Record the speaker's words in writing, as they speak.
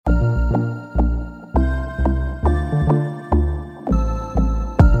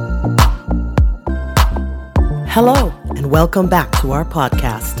Hello, and welcome back to our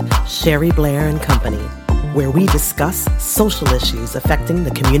podcast, Sherry Blair and Company, where we discuss social issues affecting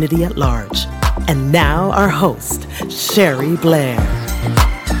the community at large. And now our host, Sherry Blair.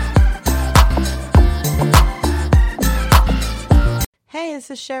 Hey,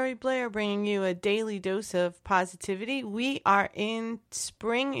 this is Sherry Blair bringing you a daily dose of positivity. We are in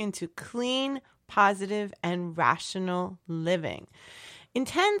spring into clean, positive, and rational living.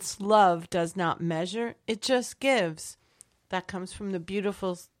 Intense love does not measure, it just gives. That comes from the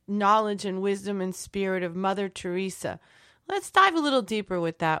beautiful knowledge and wisdom and spirit of Mother Teresa. Let's dive a little deeper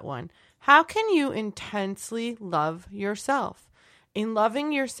with that one. How can you intensely love yourself? In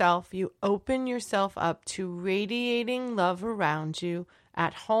loving yourself, you open yourself up to radiating love around you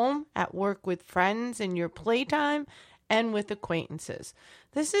at home, at work with friends, in your playtime, and with acquaintances.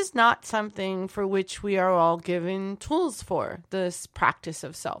 This is not something for which we are all given tools for, this practice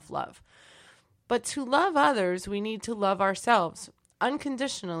of self-love. But to love others, we need to love ourselves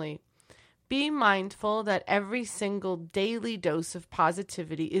unconditionally. Be mindful that every single daily dose of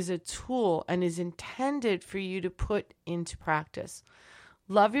positivity is a tool and is intended for you to put into practice.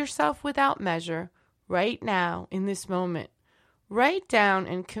 Love yourself without measure right now in this moment. Write down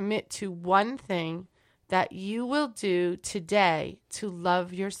and commit to one thing that you will do today to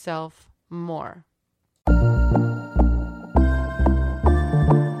love yourself more.